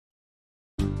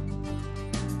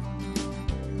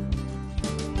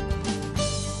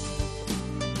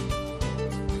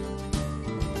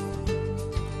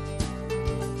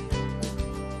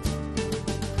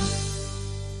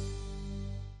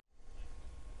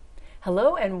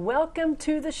Hello and welcome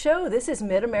to the show. This is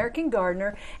Mid-American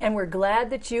Gardener, and we're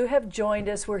glad that you have joined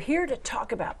us. We're here to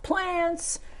talk about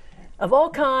plants of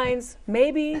all kinds,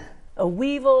 maybe a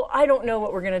weevil. I don't know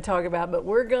what we're going to talk about, but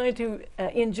we're going to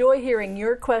enjoy hearing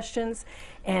your questions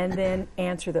and then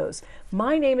answer those.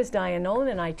 My name is Dianne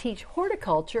Noland, and I teach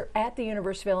horticulture at the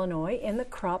University of Illinois in the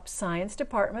Crop Science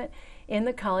Department in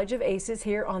the College of Aces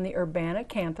here on the Urbana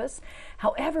campus.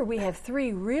 However, we have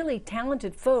three really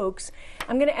talented folks.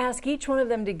 I'm going to ask each one of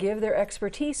them to give their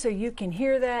expertise so you can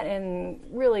hear that and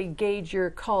really gauge your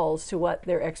calls to what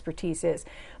their expertise is.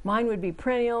 Mine would be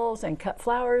perennials and cut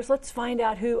flowers. Let's find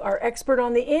out who our expert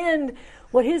on the end,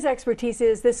 what his expertise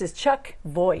is. This is Chuck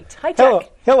Voigt. Hi, Chuck.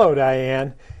 Hello,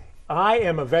 Diane. I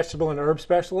am a vegetable and herb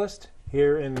specialist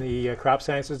here in the Crop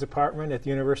Sciences Department at the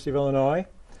University of Illinois.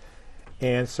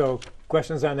 And so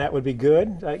questions on that would be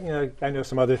good. I know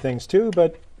some other things too,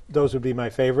 but those would be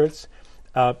my favorites.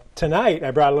 Tonight,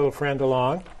 I brought a little friend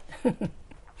along.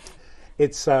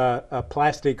 It's a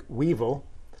plastic weevil,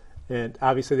 and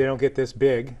obviously they don't get this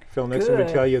big. Phil Nixon would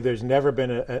tell you there's never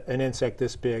been an insect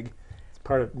this big. It's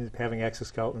part of having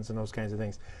exoskeletons and those kinds of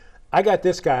things. I got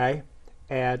this guy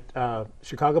at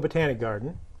Chicago Botanic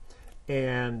Garden,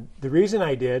 and the reason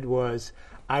I did was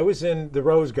I was in the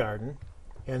Rose Garden,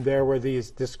 and there were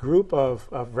this group of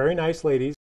very nice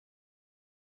ladies.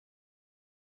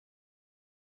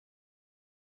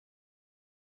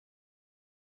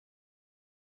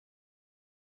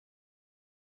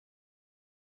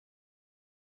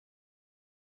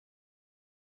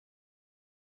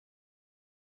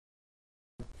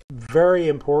 Very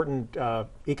important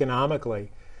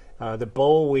economically. The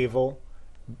boll weevil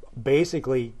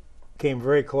basically came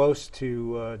very close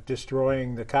to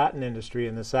destroying the cotton industry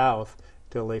in the South,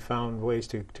 till they found ways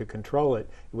to control it.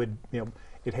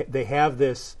 They have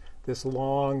this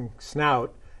long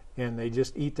snout, and they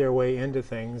just eat their way into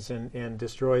things and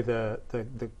destroy the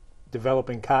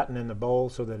developing cotton in the boll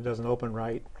so that it doesn't open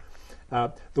right.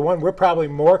 The one we're probably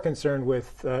more concerned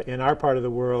with in our part of the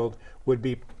world would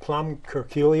be plum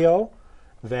curculio.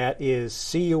 That is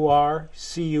Curculio.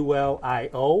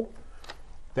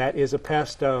 That is a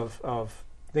pest of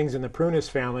things in the prunus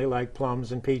family, like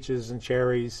plums and peaches and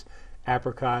cherries,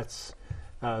 apricots,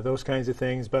 those kinds of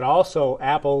things, but also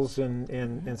apples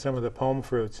and some of the pome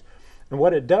fruits. And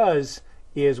what it does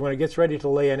is when it gets ready to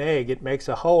lay an egg, it makes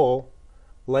a hole,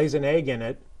 lays an egg in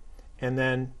it, and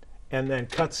then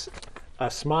cuts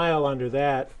a smile under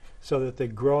that so that the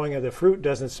growing of the fruit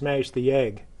doesn't smash the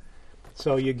egg.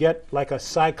 So you get like a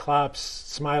cyclops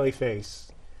smiley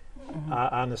face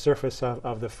on the surface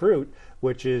of the fruit,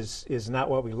 which is not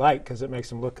what we like because it makes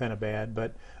them look kind of bad.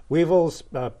 But weevils,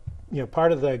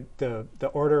 part of the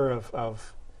order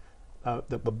of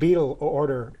the beetle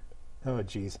order. Oh,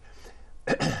 geez.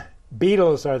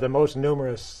 Beetles are the most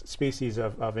numerous species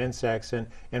of insects,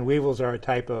 and weevils are a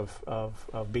type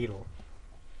of beetle.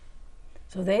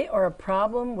 So they are a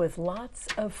problem with lots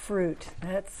of fruit.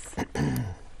 That's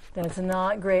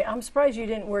not great. I'm surprised you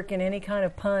didn't work in any kind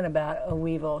of pun about a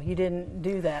weevil. You didn't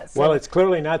do that. So. Well, it's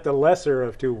clearly not the lesser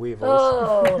of two weevils.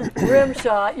 Oh, rim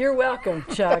shot. You're welcome,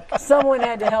 Chuck. Someone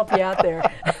had to help you out there.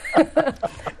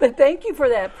 But thank you for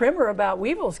that primer about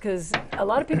weevils, because a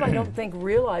lot of people, I don't think,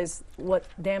 realize what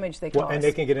damage they cause. Well, and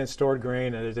they can get in stored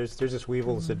grain, and there's just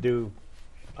weevils that do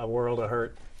a world of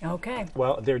hurt. Okay.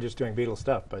 Well, they're just doing beetle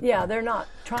stuff, but yeah, they're not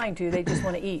trying to. They just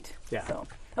want to eat. Yeah. So.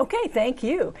 Okay, thank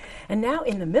you. And now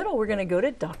in the middle, we're going to go to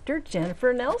Dr.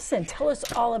 Jennifer Nelson. Tell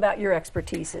us all about your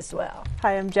expertise as well.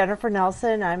 Hi, I'm Jennifer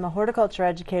Nelson. I'm a horticulture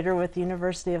educator with the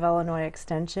University of Illinois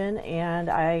Extension, and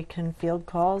I can field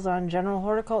calls on general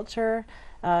horticulture,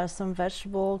 some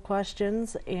vegetable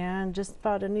questions, and just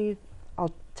about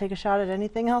I'll take a shot at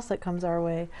anything else that comes our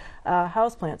way.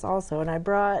 Houseplants also, and I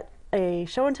brought a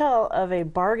show and tell of a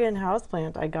bargain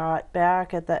houseplant I got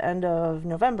back at the end of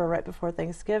November, right before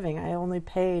Thanksgiving. I only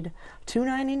paid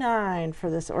 $2.99 for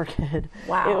this orchid.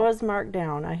 Wow! It was marked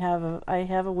down. I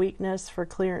have a weakness for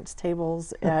clearance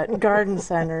tables at garden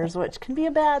centers, which can be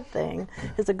a bad thing.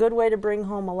 It's a good way to bring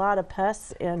home a lot of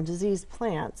pests and diseased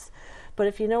plants, but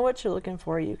if you know what you're looking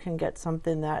for, you can get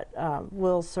something that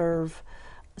will serve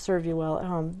you well at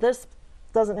home. This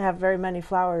doesn't have very many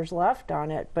flowers left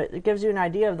on it, but it gives you an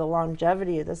idea of the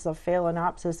longevity. This is a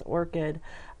Phalaenopsis orchid.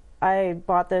 I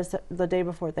bought this the day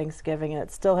before Thanksgiving, and it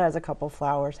still has a couple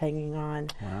flowers hanging on.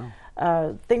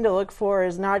 Wow. Thing to look for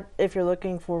is not, if you're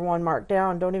looking for one marked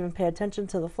down, don't even pay attention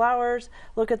to the flowers.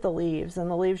 Look at the leaves,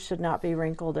 and the leaves should not be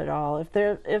wrinkled at all. If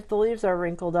the leaves are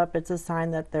wrinkled up, it's a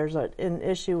sign that there's an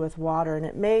issue with water, and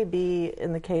it may be,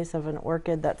 in the case of an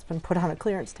orchid that's been put on a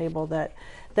clearance table, that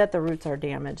the roots are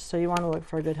damaged. So you want to look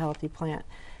for a good healthy plant.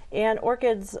 And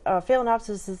orchids,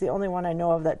 Phalaenopsis is the only one I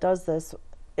know of that does this.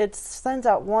 It sends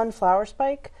out one flower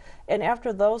spike, and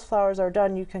after those flowers are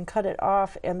done, you can cut it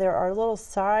off, and there are little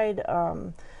side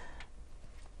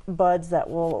buds that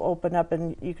will open up,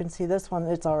 and you can see this one,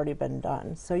 it's already been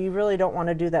done. So you really don't want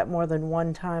to do that more than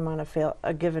one time on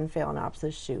a given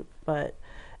Phalaenopsis shoot, but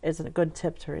it's a good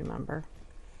tip to remember.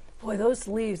 Boy, those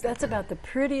leaves, that's about the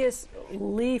prettiest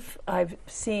leaf I've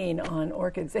seen on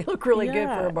orchids. They look really good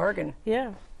for a bargain.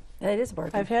 Yeah. It is a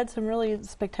bargain. I've had some really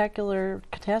spectacular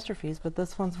catastrophes, but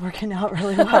this one's working out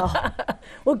really well.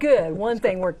 Well, good. One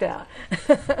thing worked out.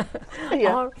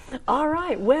 Yeah. All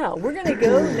right. Well, we're going to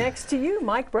go next to you,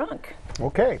 Mike Brunk.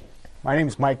 Okay. My name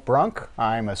is Mike Brunk.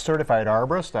 I'm a certified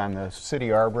arborist. I'm the city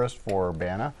arborist for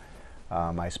Urbana.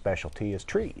 My specialty is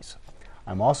trees.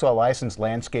 I'm also a licensed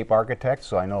landscape architect,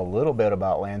 so I know a little bit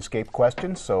about landscape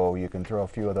questions, so you can throw a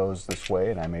few of those this way,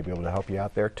 and I may be able to help you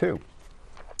out there too.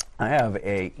 I have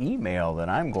an email that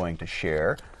I'm going to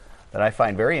share that I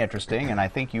find very interesting, and I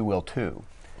think you will too.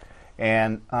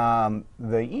 And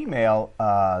the email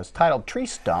is titled Tree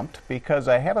Stumped because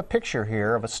I have a picture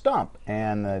here of a stump.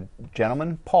 And the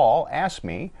gentleman, Paul, asked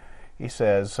me, he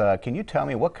says, can you tell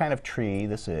me what kind of tree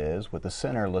this is with the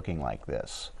center looking like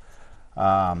this?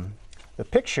 The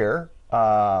picture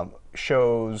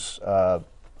shows a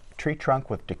tree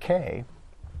trunk with decay.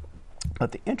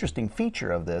 But the interesting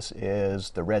feature of this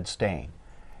is the red stain.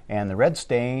 And the red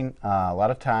stain a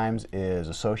lot of times is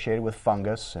associated with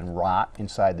fungus and rot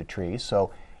inside the tree.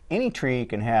 So any tree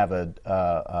can have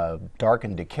a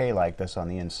darkened decay like this on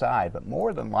the inside, but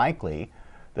more than likely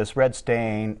this red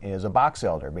stain is a box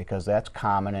elder because that's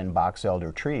common in box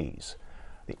elder trees.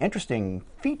 The interesting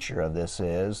feature of this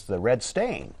is the red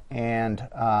stain, and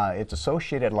it's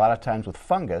associated a lot of times with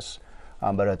fungus,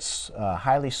 but it's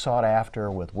highly sought after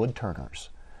with wood turners.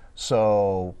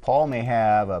 So Paul may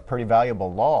have a pretty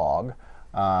valuable log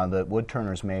that wood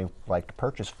turners may like to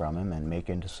purchase from him and make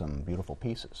into some beautiful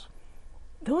pieces.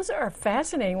 Those are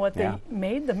fascinating what they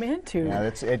made them into.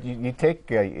 Yeah,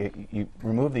 you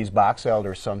remove these box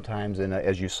elders sometimes, and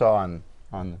as you saw on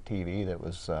the TV, that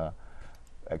was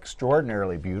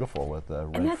extraordinarily beautiful with the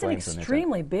red and that's an flames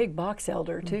extremely big box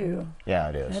elder too. Yeah,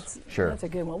 it is. That's a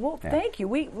good one. Well, thank you.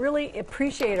 We really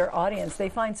appreciate our audience. They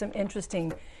find some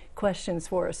interesting questions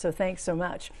for us, so thanks so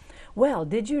much. Well,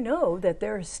 did you know that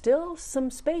there is still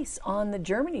some space on the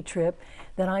Germany trip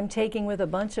that I'm taking with a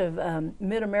bunch of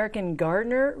Mid-American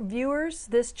Gardener viewers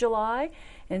this July?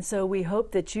 And so we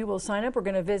hope that you will sign up. We're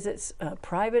going to visit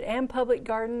private and public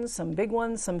gardens, some big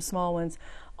ones, some small ones,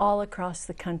 all across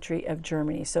the country of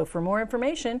Germany. So for more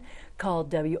information, call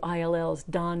WILL's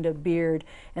Donda Beard,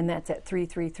 and that's at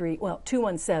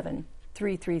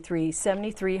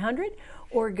 217-333-7300,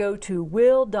 or go to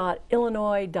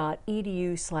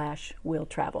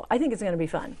will.illinois.edu/willtravel. I think it's going to be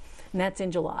fun, and that's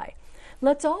in July.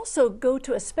 Let's also go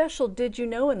to a special Did You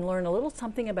Know and learn a little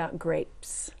something about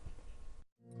grapes.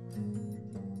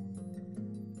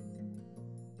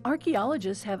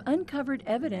 Archaeologists have uncovered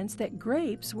evidence that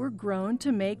grapes were grown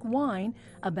to make wine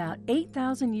about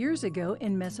 8,000 years ago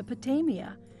in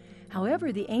Mesopotamia.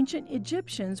 However, the ancient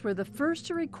Egyptians were the first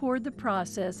to record the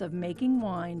process of making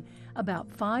wine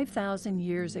about 5,000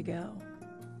 years ago.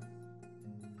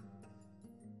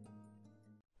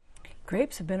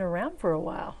 Grapes have been around for a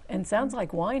while, and sounds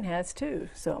like wine has too.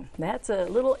 So that's a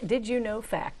little Did You Know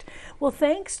fact. Well,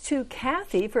 thanks to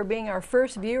Kathy for being our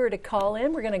first viewer to call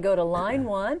in. We're going to go to line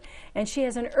 1, and she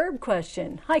has an herb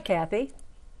question. Hi, Kathy.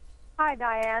 Hi,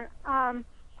 Diane. I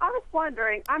was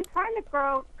wondering, I'm trying to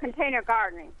grow container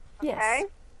gardening. Okay? Yes.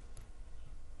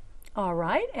 All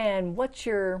right, and what's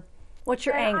your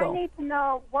angle? I need to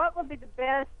know what would be the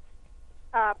best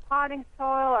potting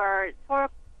soil or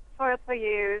soil to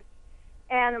use,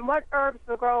 and what herbs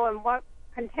will grow in what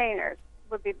containers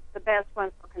would be the best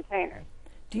ones for containers.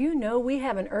 Do you know we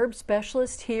have an herb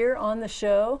specialist here on the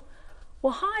show?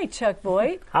 Well, hi, Chuck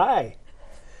Voigt. Hi.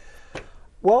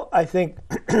 Well, I think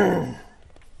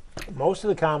most of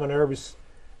the common herbs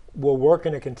will work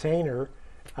in a container.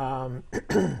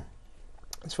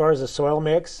 As far as the soil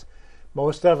mix,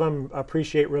 most of them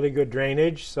appreciate really good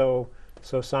drainage, so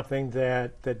something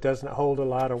that doesn't hold a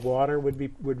lot of water would be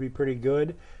pretty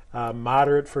good.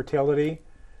 Moderate fertility.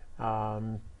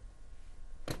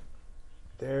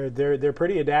 They're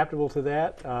pretty adaptable to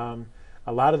that. A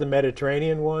lot of the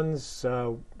Mediterranean ones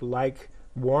like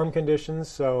warm conditions,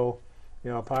 so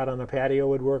a pot on the patio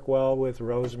would work well with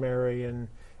rosemary and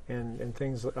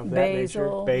things of that nature.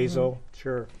 Basil,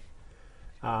 sure.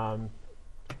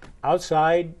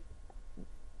 Outside,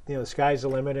 the sky's the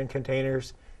limit in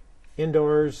containers.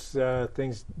 Indoors,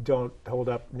 things don't hold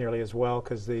up nearly as well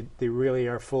because they really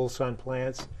are full sun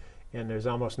plants. and there's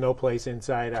almost no place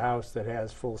inside a house that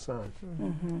has full sun.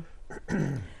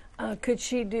 Could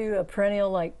she do a perennial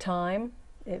like thyme,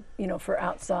 for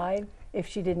outside if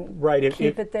she didn't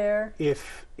keep it there?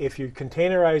 If you're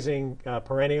containerizing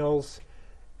perennials,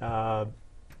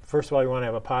 first of all, you want to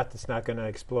have a pot that's not going to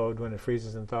explode when it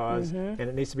freezes and thaws, and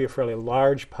it needs to be a fairly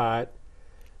large pot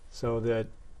so that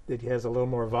it has a little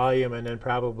more volume, and then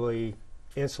probably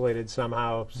insulated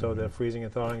somehow so the freezing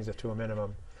and thawing is to a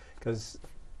minimum, because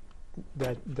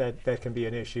that can be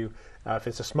an issue. If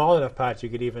it's a small enough pot, you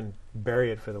could even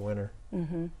bury it for the winter.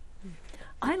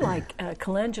 I like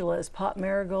calendulas, pot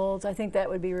marigolds. I think that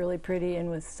would be really pretty, and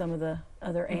with some of the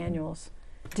other annuals.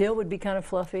 Dill would be kind of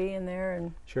fluffy in there,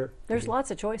 and Sure. there's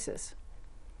lots of choices.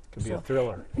 Could be a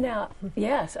thriller. Now,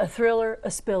 yes, a thriller,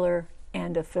 a spiller,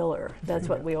 and a filler. That's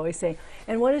what we always say.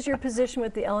 And what is your position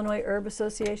with the Illinois Herb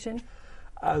Association?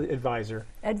 Advisor.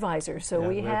 Advisor. So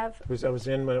we have... I was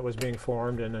in when it was being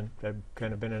formed, and I've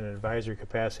kind of been in an advisory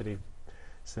capacity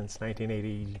since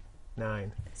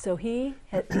 1989. So he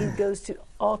goes to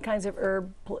all kinds of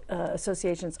herb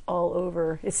associations all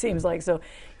over, it seems like. So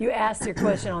you asked your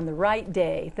question on the right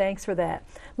day. Thanks for that.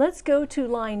 Let's go to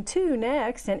line 2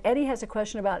 next, and Eddie has a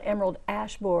question about emerald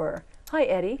ash borer. Hi,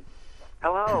 Eddie.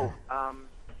 Hello.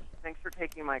 Thanks for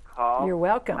taking my call. You're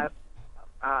welcome.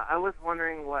 I was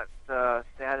wondering what the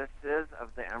status is of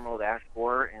the emerald ash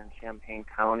borer in Champaign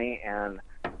County, and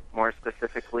more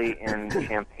specifically in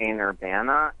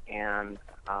Champaign-Urbana, and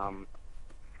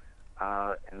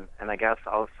I guess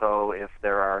also if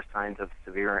there are signs of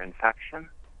severe infestation.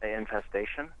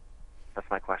 That's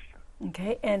my question.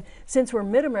 Okay, and since we're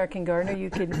Mid-American Gardener, you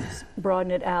can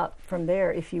broaden it out from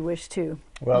there if you wish to.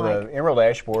 Well, Mike. the emerald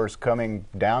ash borer is coming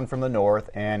down from the north,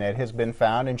 and it has been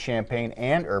found in Champaign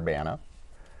and Urbana.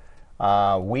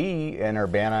 We in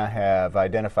Urbana have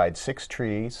identified 6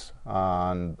 trees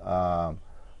on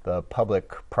the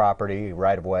public property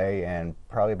right-of-way, and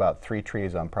probably about 3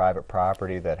 trees on private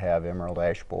property that have emerald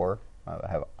ash borer,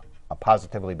 have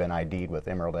positively been ID'd with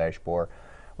emerald ash borer.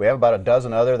 We have about a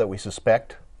dozen other that we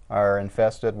suspect are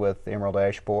infested with emerald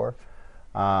ash borer.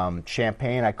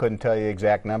 Champaign, I couldn't tell you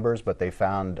exact numbers, but they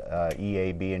found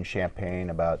EAB in Champaign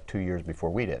about 2 years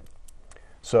before we did.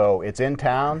 So it's in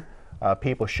town.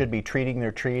 People should be treating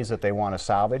their trees that they want to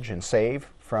salvage and save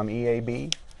from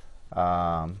EAB.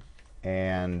 I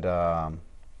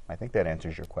think that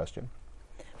answers your question.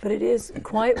 But it is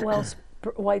quite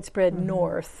widespread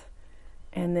north.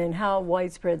 And then how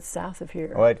widespread south of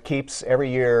here? Well, it keeps every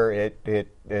year.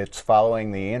 It's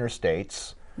following the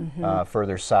interstates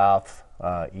further south,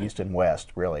 east and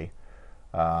west, really.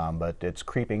 But it's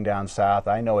creeping down south.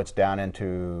 I know it's down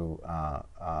into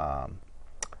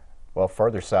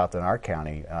further south in our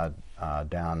county,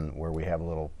 down where we have a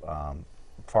little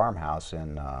farmhouse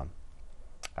in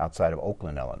outside of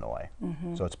Oakland, Illinois.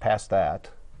 So it's past that,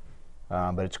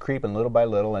 but it's creeping little by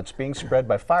little, and it's being spread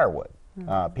by firewood.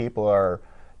 People are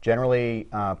generally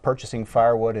purchasing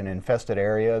firewood in infested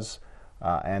areas,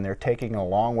 and they're taking it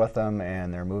along with them,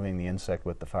 and they're moving the insect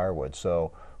with the firewood.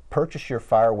 So purchase your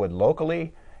firewood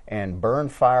locally and burn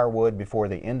firewood before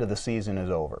the end of the season is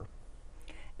over.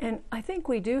 And I think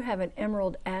we do have an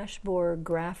emerald ash borer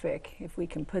graphic, if we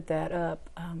can put that up.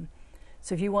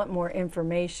 So if you want more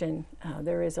information,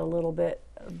 there is a little bit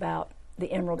about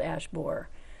the emerald ash borer.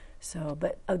 So,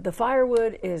 but the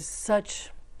firewood is such,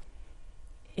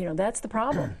 that's the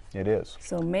problem. It is.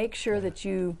 So make sure that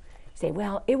you say,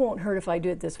 well, it won't hurt if I do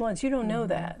it this once. You don't know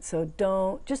that. So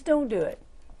don't do it.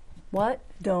 What?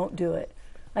 Don't do it.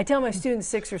 I tell my students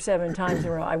 6 or 7 times in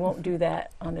a row, I won't do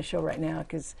that on the show right now,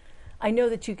 because I know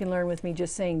that you can learn with me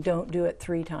just saying don't do it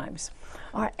 3 times.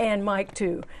 All right, and Mike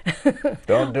too.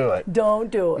 Don't do it.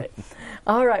 Don't do it.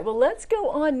 All right, well, let's go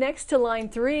on next to line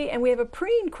 3, and we have a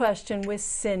preen question with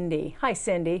Cindy. Hi,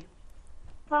 Cindy.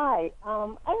 Hi.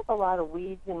 I have a lot of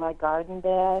weeds in my garden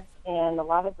bed and a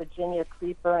lot of Virginia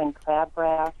creeper and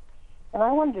crabgrass, and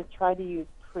I wanted to try to use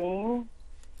preen,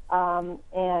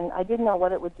 and I didn't know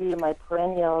what it would do to my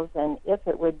perennials and if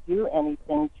it would do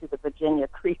anything to the Virginia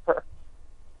creeper.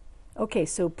 Okay,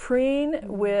 so preen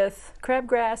with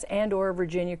crabgrass and or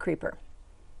Virginia creeper.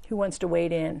 Who wants to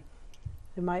wade in?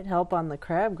 It might help on the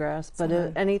crabgrass, but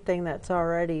anything that's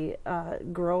already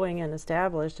growing and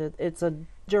established, it's a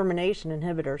germination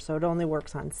inhibitor, so it only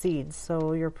works on seeds.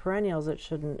 So your perennials it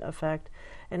shouldn't affect,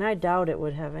 and I doubt it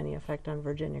would have any effect on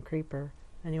Virginia creeper.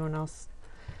 Anyone else?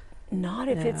 Not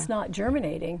if it's not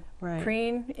germinating. Right.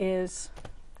 Preen is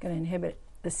going to inhibit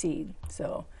the seed,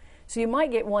 so you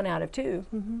might get 1 out of 2.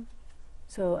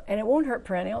 So, and it won't hurt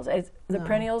perennials. The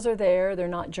perennials are there; they're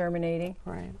not germinating.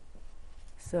 Right.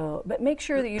 So, but make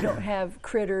sure that you don't have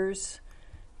critters,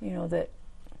 that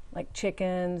like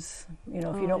chickens. You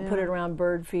know, if you don't put it around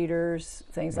bird feeders,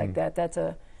 things like that, that's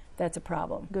a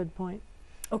problem. Good point.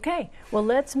 Okay, well,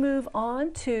 let's move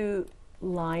on to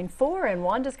line 4, and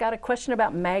Wanda's got a question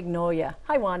about magnolia.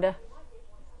 Hi, Wanda.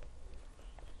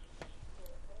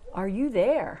 Are you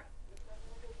there?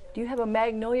 Do you have a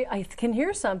magnolia? I can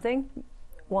hear something.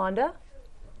 Wanda?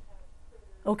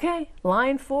 Okay,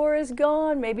 line 4 is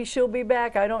gone. Maybe she'll be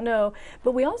back. I don't know.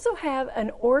 But we also have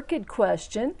an orchid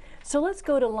question. So let's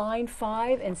go to line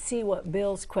 5 and see what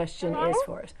Bill's question is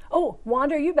for us. Oh,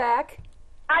 Wanda, are you back?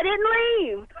 I didn't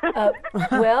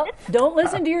leave. Well, don't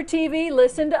listen to your TV.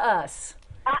 Listen to us.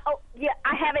 Yeah,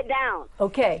 I have it down.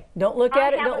 Okay, don't look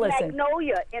at it. Don't I have listen. a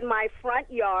magnolia in my front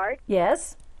yard,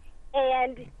 Yes?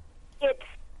 and it's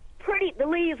pretty. The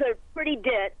leaves are pretty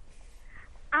dead.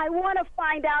 I want to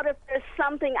find out if there's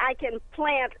something I can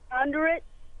plant under it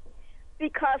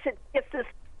because it's this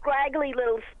scraggly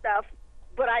little stuff,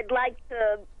 but I'd like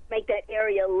to make that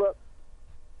area look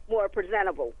more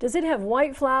presentable. Does it have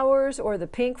white flowers or the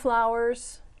pink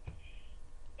flowers?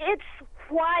 It's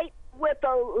white with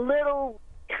a little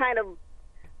kind of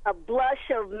a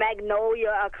blush of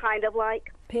magnolia, kind of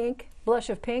like. Pink? Blush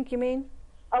of pink, you mean?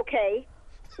 Okay.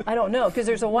 I don't know, because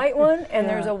there's a white one and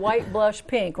there's a white blush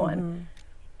pink one.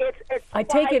 It's I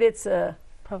take it it's a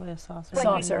Probably a saucer.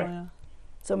 saucer. Magnolia.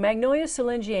 So Magnolia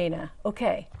salingiana.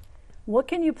 Okay. What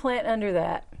can you plant under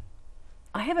that?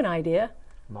 I have an idea.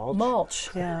 Mulch.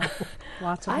 Yeah,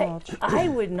 lots of mulch. I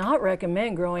would not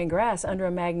recommend growing grass under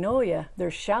a magnolia. They're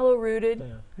shallow rooted,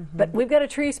 but we've got a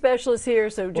tree specialist here,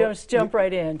 so just jump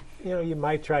right in. You know, you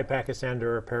might try Pachysandra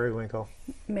or periwinkle.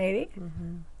 Maybe.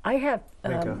 I have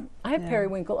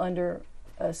periwinkle under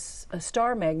a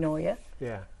star magnolia.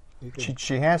 Yeah. You could-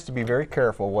 She has to be very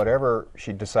careful. Whatever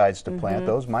she decides to plant,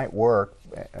 those might work,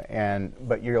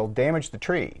 but you'll damage the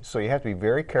tree. So you have to be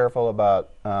very careful about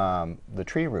the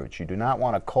tree roots. You do not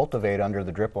want to cultivate under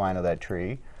the drip line of that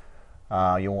tree.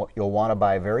 You'll want to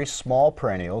buy very small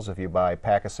perennials if you buy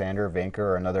Pachysandra or Vinca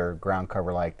or another ground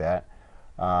cover like that,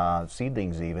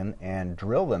 seedlings even, and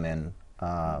drill them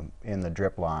in the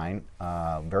drip line.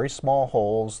 Very small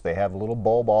holes. They have little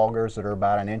bulb augers that are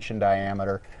about 1 inch in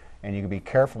diameter. And you can be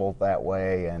careful that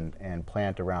way and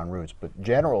plant around roots. But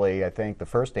generally, I think the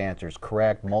first answer is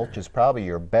correct. Mulch is probably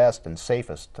your best and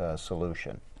safest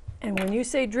solution. And when you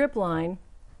say drip line,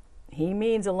 he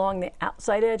means along the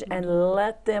outside edge and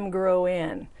let them grow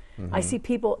in. I see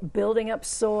people building up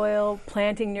soil,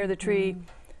 planting near the tree.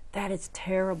 That is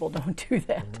terrible. Don't do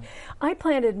that. I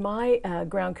planted my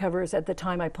ground covers at the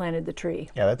time I planted the tree.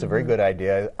 Yeah, that's a very good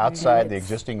idea. Outside the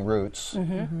existing roots.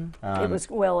 It was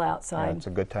well outside. Yeah, it's a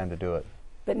good time to do it.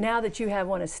 But now that you have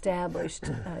one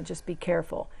established, just be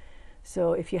careful.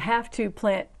 So if you have to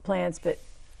plant plants, but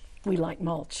we like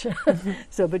mulch.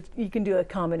 But you can do a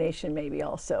combination maybe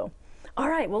also. All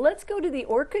right, well, let's go to the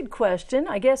orchid question.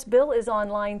 I guess Bill is on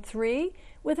line 3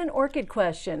 with an orchid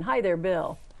question. Hi there,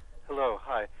 Bill. Hello,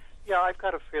 hi. Yeah, I've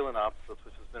got a Phalaenopsis,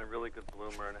 which has been a really good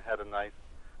bloomer and had a nice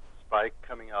spike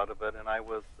coming out of it. And I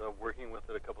was working with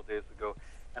it a couple days ago,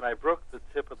 and I broke the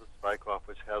tip of the spike off,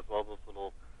 which has all those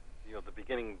little, the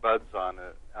beginning buds on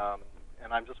it.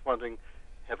 And I'm just wondering,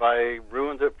 have I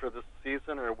ruined it for this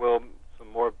season, or will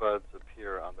some more buds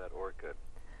appear on that orchid?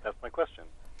 That's my question.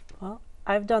 Well,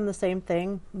 I've done the same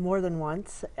thing more than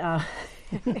once.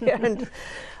 And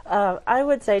I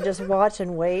would say just watch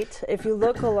and wait. If you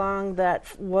look along that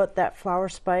flower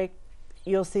spike,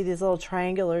 you'll see these little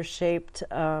triangular shaped,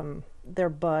 they're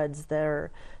buds, they're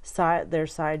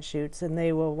side shoots, and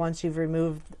they will, once you've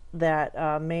removed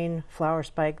that main flower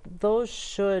spike, those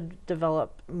should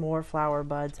develop more flower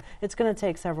buds. It's going to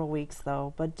take several weeks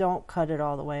though, but don't cut it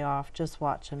all the way off. Just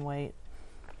watch and wait.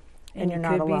 And you're you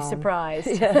not could alone. be surprised.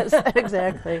 Yes,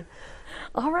 exactly.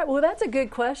 All right, well, that's a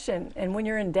good question. And when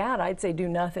you're in doubt, I'd say do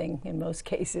nothing in most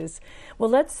cases. Well,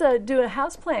 let's do a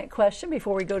houseplant question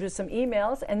before we go to some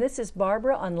emails. And this is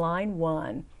Barbara on line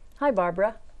 1. Hi,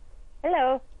 Barbara.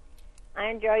 Hello. I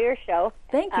enjoy your show.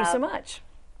 Thank you so much.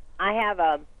 I have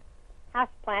a house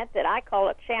plant that I call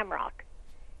it Shamrock.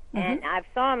 And I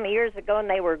saw them years ago, and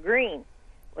they were green.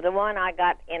 Well, the one I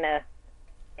got in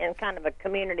kind of a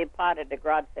community pot at the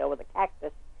garage sale with a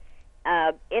cactus,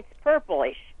 it's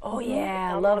purplish. Oh,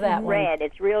 yeah, I love that one. Red.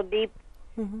 It's real deep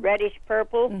reddish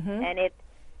purple, and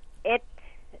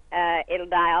it'll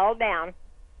die all down.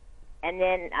 And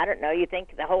then, I don't know, you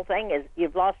think the whole thing is,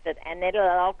 you've lost it, and it'll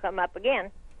all come up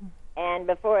again. And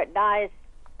before it dies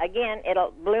again,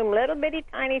 it'll bloom little bitty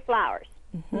tiny flowers.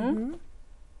 And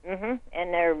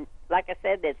they're, like I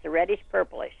said, it's a reddish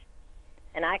purplish.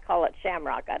 And I call it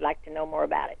Shamrock. I'd like to know more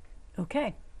about it.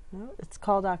 Okay. Well, it's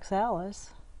called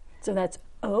oxalis. So that's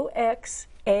OXALIS.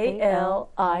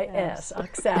 A-L-I-S,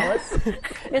 oxalis.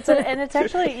 It's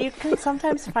actually, you can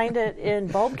sometimes find it in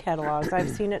bulb catalogs. I've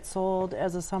seen it sold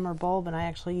as a summer bulb, and I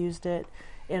actually used it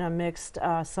in a mixed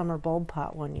summer bulb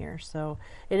pot one year. So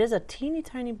it is a teeny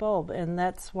tiny bulb, and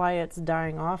that's why it's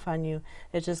dying off on you.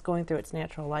 It's just going through its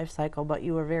natural life cycle, but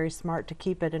you were very smart to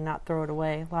keep it and not throw it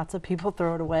away. Lots of people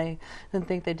throw it away and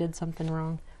think they did something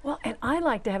wrong. Well, and I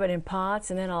like to have it in pots,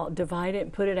 and then I'll divide it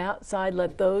and put it outside,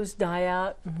 let those die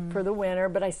out for the winter,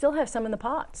 but I still have some in the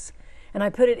pots. And I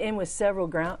put it in with several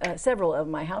of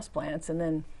my houseplants and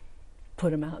then put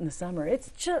them out in the summer.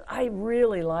 It's just, I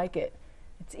really like it.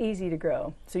 It's easy to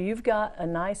grow. So you've got a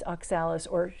nice oxalis,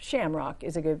 or shamrock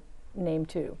is a good name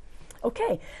too.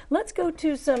 Okay, let's go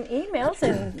to some emails,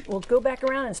 and we'll go back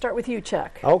around and start with you,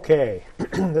 Chuck. Okay,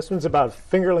 this one's about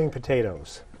fingerling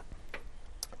potatoes.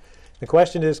 The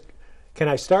question is, can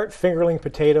I start fingerling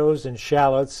potatoes and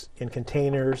shallots in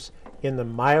containers in the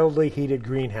mildly heated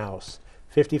greenhouse,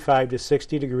 55 to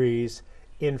 60 degrees,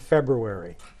 in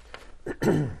February?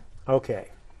 Okay.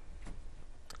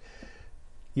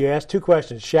 You asked two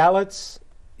questions. Shallots,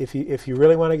 if you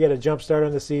really want to get a jump start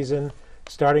on the season,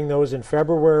 starting those in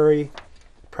February,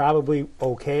 probably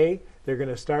okay. They're going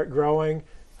to start growing.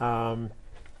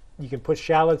 You can put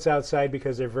shallots outside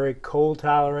because they're very cold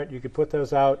tolerant. You could put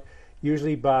those out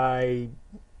usually by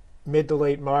mid to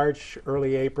late March,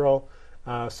 early April.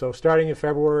 So starting in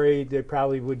February, they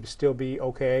probably would still be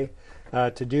okay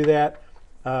to do that.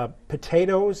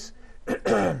 Potatoes,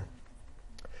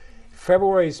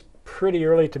 February's pretty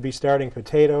early to be starting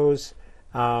potatoes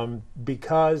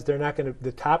because they're not going to.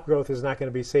 The top growth is not going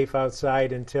to be safe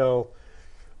outside until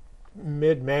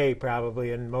mid-May,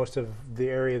 probably, in most of the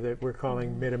area that we're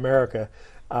calling Mid-America.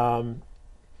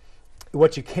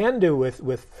 What you can do with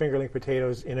fingerling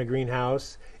potatoes in a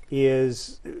greenhouse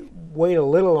is wait a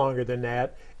little longer than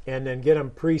that and then get them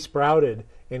pre-sprouted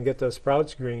and get those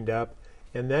sprouts greened up.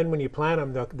 And then when you plant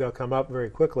them, they'll come up very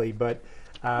quickly. But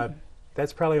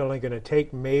that's probably only going to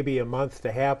take maybe a month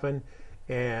to happen.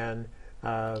 And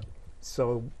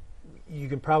so you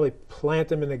can probably plant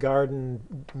them in the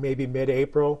garden maybe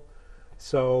mid-April.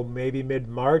 So maybe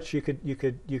mid-March you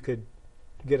could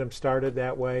get them started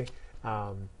that way.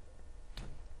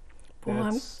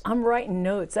 Well, I'm writing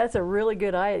notes. That's a really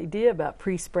good idea about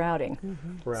pre-sprouting.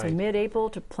 Right. So mid-April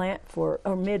to plant for,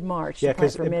 or mid-March Yeah, to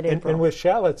plant for mid-April. and with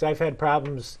shallots, I've had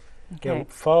problems. Okay.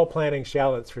 Fall planting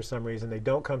shallots for some reason. They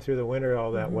don't come through the winter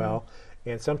all that well,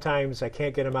 and sometimes I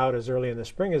can't get them out as early in the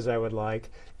spring as I would like.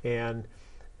 And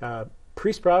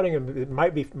pre-sprouting them, it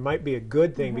might be a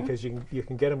good thing because you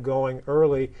can get them going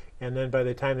early, and then by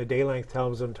the time the day length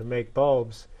tells them to make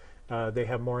bulbs, they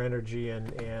have more energy and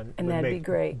that'd make be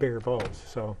great. bigger bulbs.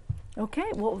 So.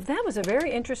 Okay, well, that was a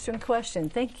very interesting question.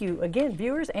 Thank you again,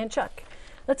 viewers and Chuck.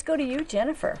 Let's go to you,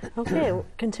 Jennifer. Okay,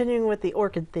 continuing with the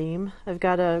orchid theme, I've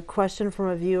got a question from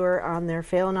a viewer on their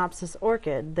Phalaenopsis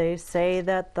orchid. They say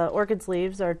that the orchid's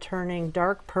leaves are turning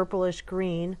dark purplish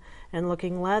green and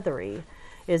looking leathery.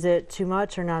 Is it too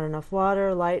much or not enough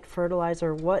water, light,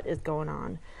 fertilizer? What is going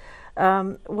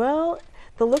on? Well,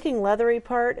 the looking leathery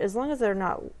part, as long as they're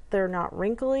not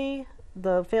wrinkly,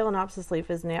 the Phalaenopsis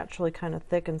leaf is naturally kind of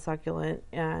thick and succulent,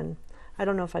 and I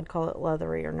don't know if I'd call it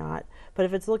leathery or not. But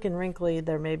if it's looking wrinkly,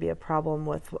 there may be a problem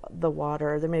with the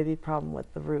water. There may be a problem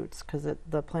with the roots because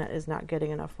the plant is not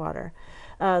getting enough water.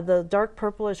 The dark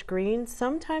purplish green,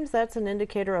 sometimes that's an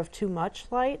indicator of too much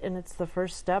light, and it's the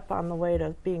first step on the way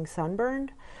to being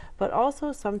sunburned. But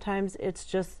also sometimes it's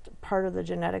just part of the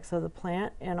genetics of the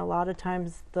plant, and a lot of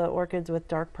times the orchids with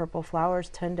dark purple flowers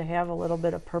tend to have a little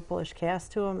bit of purplish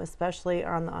cast to them, especially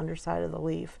on the underside of the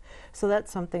leaf. So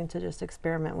that's something to just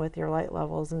experiment with your light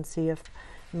levels and see if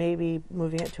maybe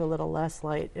moving it to a little less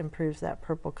light improves that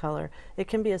purple color. It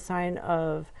can be a sign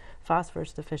of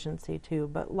phosphorus deficiency too,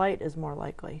 but light is more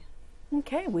likely.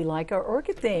 Okay, we like our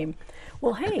orchid theme.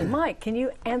 Well, hey, Mike, can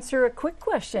you answer a quick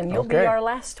question? You'll be Okay. our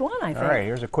last one, I think. All right,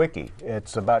 here's a quickie.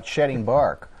 It's about shedding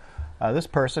bark. This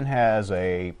person has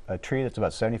a tree that's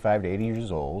about 75 to 80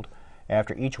 years old.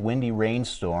 After each windy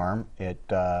rainstorm, it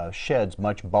sheds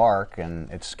much bark and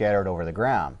it's scattered over the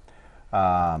ground.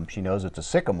 She knows it's a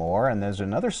sycamore, and there's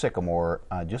another sycamore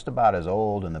just about as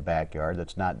old in the backyard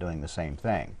that's not doing the same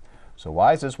thing. So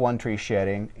why is this one tree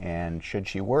shedding, and should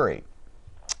she worry?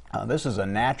 This is a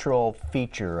natural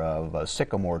feature of a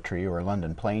sycamore tree or a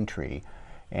London plane tree,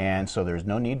 and so there's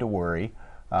no need to worry.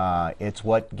 It's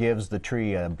what gives the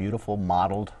tree a beautiful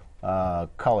mottled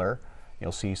color.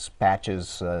 You'll see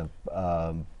patches of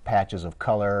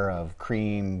color of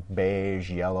cream, beige,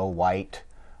 yellow, white,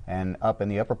 and up in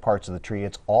the upper parts of the tree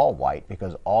it's all white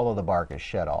because all of the bark is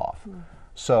shed off.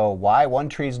 So why one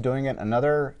tree is doing it,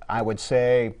 another, I would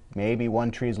say maybe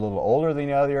one tree is a little older than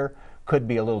the other. Could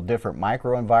be a little different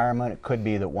microenvironment. It could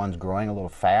be that one's growing a little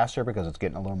faster because it's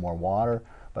getting a little more water.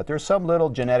 But there's some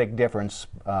little genetic difference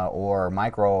or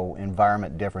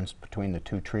microenvironment difference between the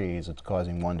two trees that's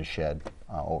causing one to shed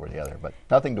over the other. But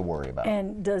nothing to worry about.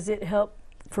 And does it help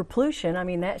for pollution? I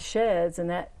mean, that sheds, and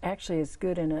that actually is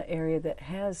good in an area that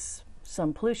has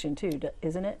some pollution too,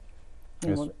 isn't it?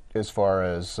 As far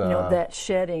as that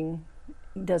shedding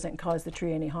doesn't cause the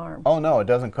tree any harm. Oh no, it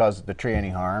doesn't cause the tree any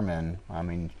harm, and I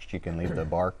mean she can leave the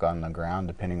bark on the ground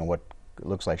depending on what it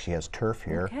looks like. She has turf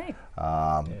here. Okay.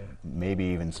 Maybe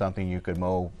even something you could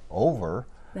mow over.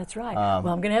 That's right.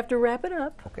 Well, I'm going to have to wrap it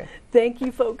up. Okay. Thank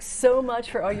you folks so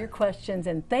much for all your questions,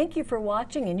 and thank you for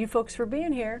watching, and you folks for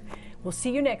being here. We'll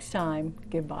see you next time.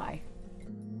 Goodbye.